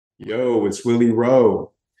Yo, it's Willie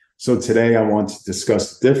Rowe. So today I want to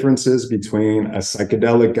discuss differences between a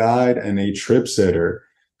psychedelic guide and a trip sitter,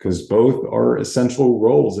 because both are essential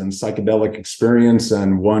roles in psychedelic experience,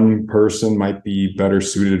 and one person might be better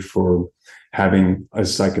suited for having a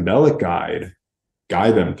psychedelic guide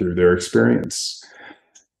them through their experience.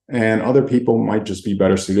 And other people might just be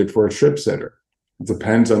better suited for a trip sitter. It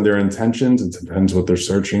depends on their intentions, it depends what they're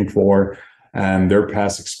searching for, and their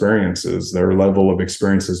past experiences, their level of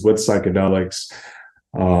experiences with psychedelics.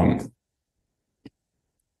 Um,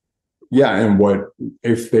 yeah, and what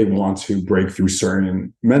if they want to break through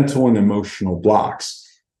certain mental and emotional blocks.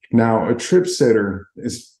 Now, a trip sitter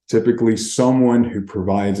is typically someone who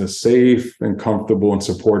provides a safe and comfortable and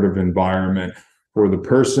supportive environment for the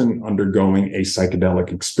person undergoing a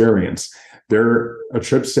psychedelic experience. A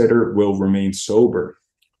trip sitter will remain sober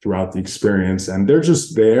throughout the experience, and they're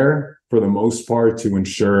just there for the most part to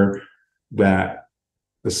ensure that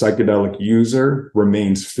the psychedelic user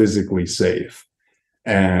remains physically safe.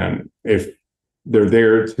 And if they're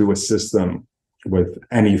there to assist them with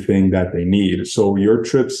anything that they need. So your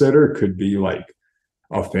trip sitter could be like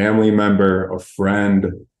a family member, a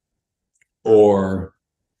friend, or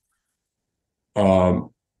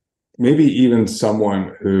maybe even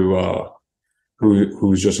someone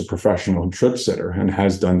who's just a professional trip sitter and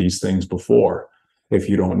has done these things before, if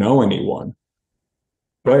you don't know anyone.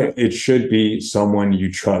 But it should be someone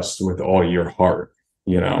you trust with all your heart,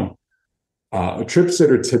 you know. A trip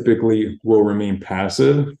sitter typically will remain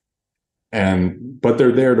passive, but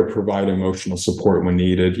they're there to provide emotional support when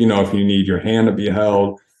needed. You know, if you need your hand to be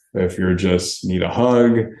held, if you're just need a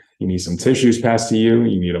hug, you need some tissues passed to you,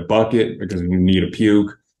 you need a bucket because you need a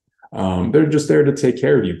puke. They're just there to take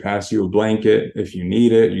care of you, pass you a blanket if you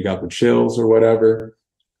need it, you got the chills or whatever.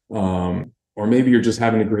 Or maybe you're just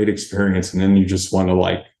having a great experience and then you just want to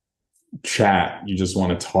like chat, you just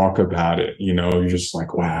want to talk about it, you know, you're just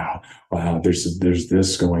like, wow, there's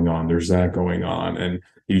this going on, there's that going on, and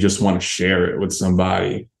you just want to share it with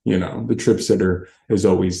somebody. You know, the trip sitter is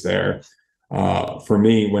always there. For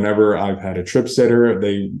me, whenever I've had a trip sitter,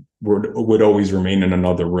 they would always remain in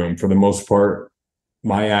another room. For the most part,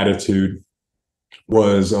 my attitude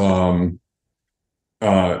was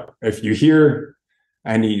if you hear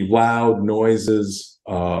any loud noises,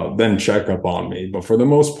 then check up on me. But for the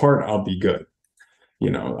most part, I'll be good, you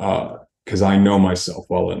know, because I know myself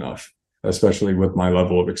well enough, especially with my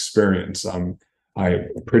level of experience. I'm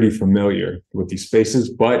pretty familiar with these spaces,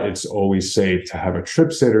 but it's always safe to have a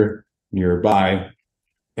trip sitter nearby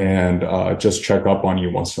and just check up on you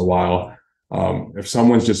once in a while. If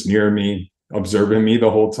someone's just near me, observing me the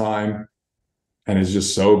whole time and is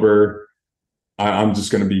just sober, I'm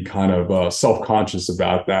just going to be kind of self-conscious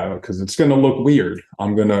about that because it's going to look weird.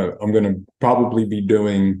 I'm gonna probably be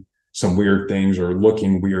doing some weird things or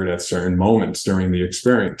looking weird at certain moments during the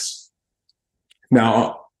experience.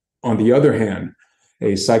 Now, on the other hand,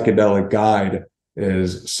 a psychedelic guide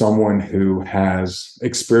is someone who has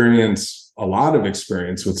a lot of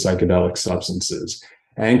experience with psychedelic substances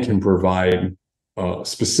and can provide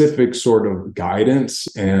specific sort of guidance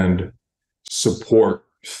and support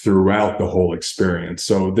throughout the whole experience.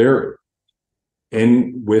 So they're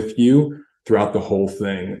in with you throughout the whole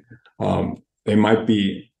thing. They might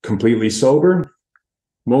be completely sober.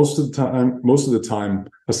 Most of the time,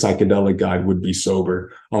 a psychedelic guide would be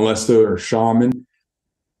sober. Unless they're a shaman,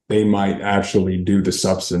 they might actually do the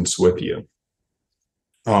substance with you.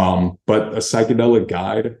 But a psychedelic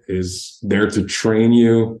guide is there to train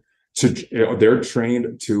you. They're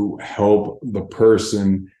trained to help the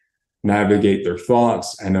person navigate their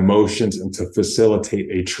thoughts and emotions and to facilitate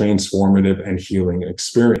a transformative and healing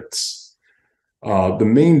experience. The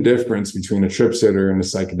main difference between a trip sitter and a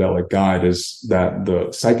psychedelic guide is that the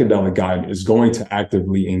psychedelic guide is going to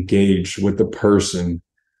actively engage with the person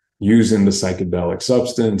using the psychedelic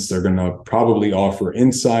substance. They're going to probably offer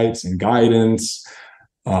insights and guidance,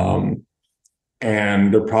 and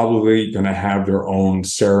they're probably going to have their own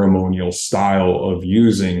ceremonial style of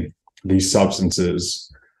using these substances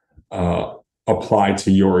apply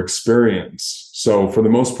to your experience. So for the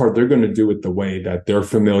most part, they're going to do it the way that they're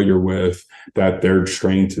familiar with, that they're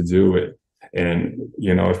trained to do it. And,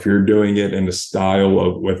 you know, if you're doing it in the style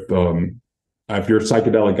of if your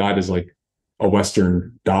psychedelic guide is like a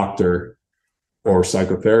Western doctor or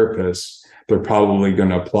psychotherapist, they're probably going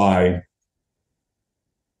to apply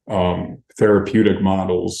therapeutic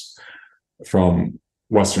models from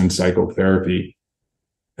Western psychotherapy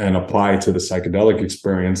and apply to the psychedelic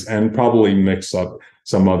experience, and probably mix up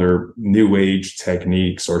some other new age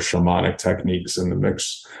techniques or shamanic techniques in the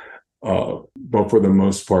mix. But for the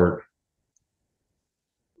most part,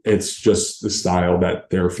 it's just the style that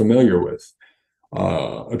they're familiar with.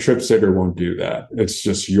 A trip sitter won't do that. It's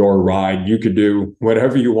just your ride. You could do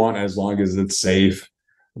whatever you want as long as it's safe.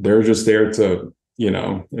 They're just there to,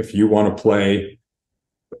 if you want to play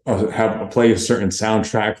a certain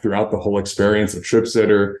soundtrack throughout the whole experience, a trip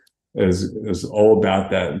sitter is all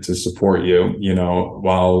about that to support you.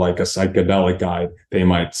 While like a psychedelic guide, they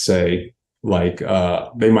might say like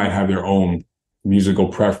they might have their own musical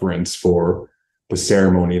preference for the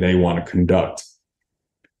ceremony they want to conduct.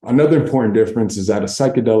 Another important difference is that a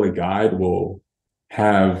psychedelic guide will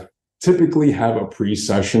typically have a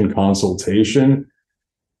pre-session consultation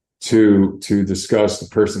to discuss the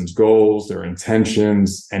person's goals, their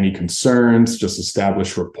intentions, any concerns, just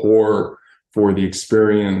establish rapport for the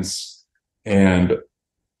experience. And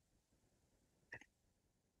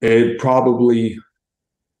it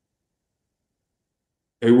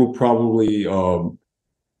will probably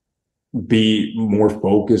be more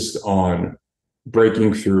focused on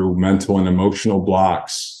breaking through mental and emotional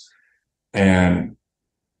blocks and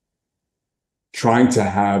trying to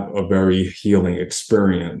have a very healing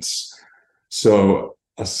experience. So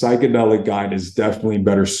a psychedelic guide is definitely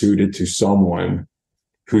better suited to someone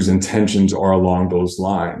whose intentions are along those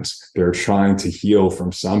lines. They're trying to heal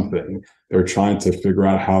from something. They're trying to figure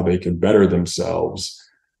out how they can better themselves.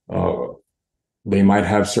 They might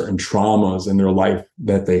have certain traumas in their life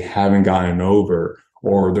that they haven't gotten over,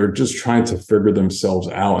 or they're just trying to figure themselves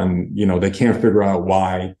out, and they can't figure out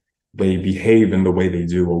why they behave in the way they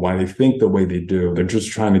do or why they think the way they do. They're just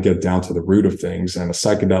trying to get down to the root of things, and a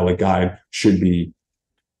psychedelic guide should be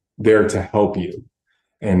there to help you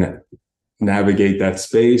and navigate that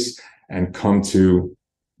space and come to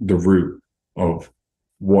the root of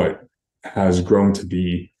what has grown to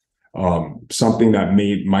be something that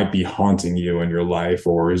might be haunting you in your life,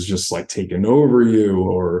 or is just like taking over you,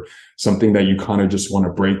 or something that you kind of just want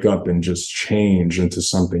to break up and just change into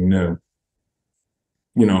something new.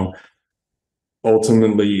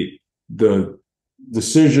 Ultimately, the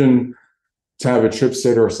decision to have a trip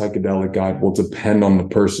sitter or psychedelic guide will depend on the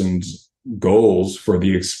person's goals for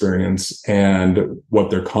the experience and what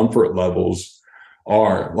their comfort levels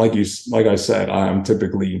are. Like I said, I'm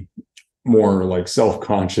typically more like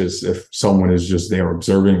self-conscious if someone is just there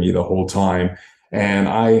observing me the whole time. And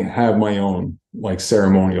I have my own like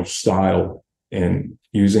ceremonial style in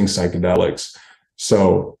using psychedelics.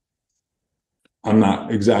 So I'm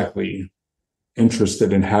not exactly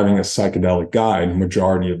interested in having a psychedelic guide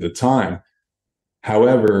majority of the time.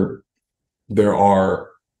 However, there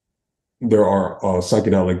are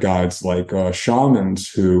psychedelic guides like shamans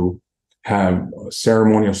who have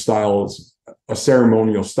ceremonial styles, a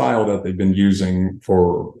ceremonial style that they've been using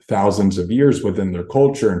for thousands of years within their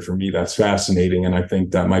culture. And for me, that's fascinating. And I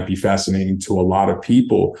think that might be fascinating to a lot of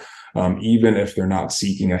people, even if they're not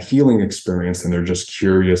seeking a healing experience and they're just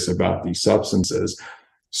curious about these substances.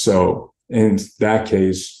 So in that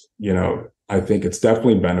case, I think it's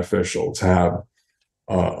definitely beneficial to have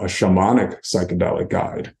a shamanic psychedelic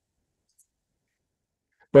guide.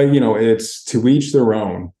 But, it's to each their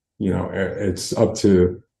own. It's up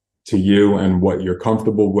to you and what you're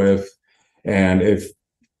comfortable with. And if,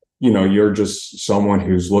 you're just someone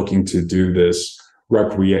who's looking to do this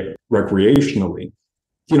recreationally,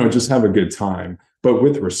 just have a good time, but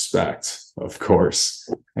with respect, of course.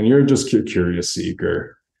 And you're just a curious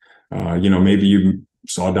seeker. Maybe you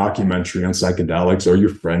saw a documentary on psychedelics, or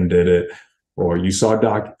your friend did it, or you saw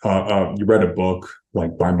you read a book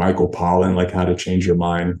like by Michael Pollan, like How to Change Your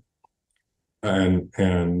Mind.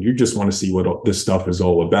 And you just want to see what this stuff is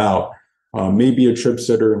all about. Maybe a trip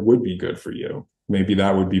sitter would be good for you. Maybe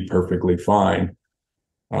that would be perfectly fine.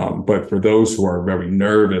 But for those who are very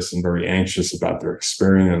nervous and very anxious about their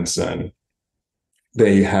experience, and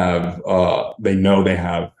they know they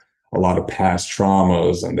have a lot of past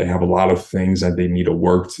traumas, and they have a lot of things that they need to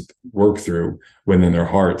work through within their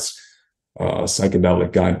hearts,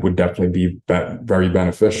 psychedelic guide would definitely be very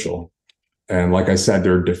beneficial. And like I said,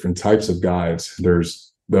 there are different types of guides.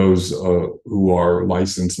 There's those who are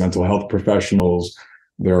licensed mental health professionals.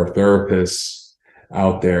 There are therapists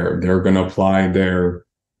out there. They're going to apply their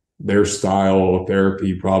style of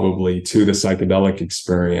therapy probably to the psychedelic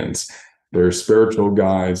experience. There's spiritual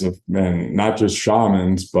guides and not just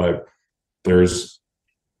shamans, but there's,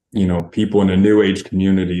 people in the new age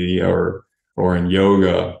community or in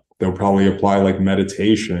yoga. They'll probably apply like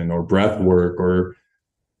meditation or breath work or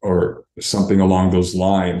something along those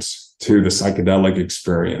lines to the psychedelic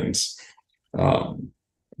experience.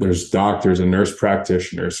 There's doctors and nurse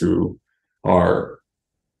practitioners who are,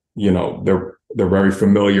 they're very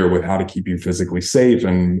familiar with how to keep you physically safe,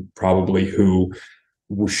 and probably who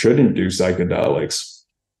shouldn't do psychedelics.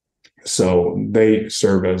 So they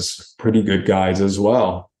serve as pretty good guides as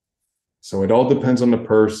well. So it all depends on the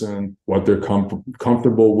person, what they're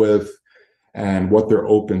comfortable with, and what they're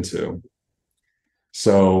open to.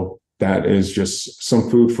 So that is just some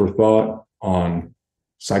food for thought on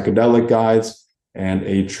psychedelic guides and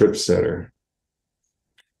a trip sitter.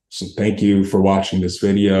 So thank you for watching this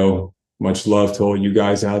video. Much love to all you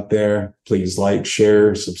guys out there. Please like,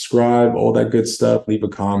 share, subscribe, all that good stuff. Leave a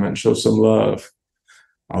comment, show some love.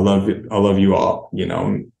 I love it. I love you all. You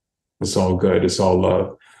know, it's all good. It's all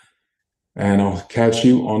love. And I'll catch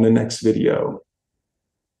you on the next video.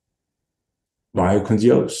 Vaya con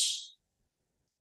Dios.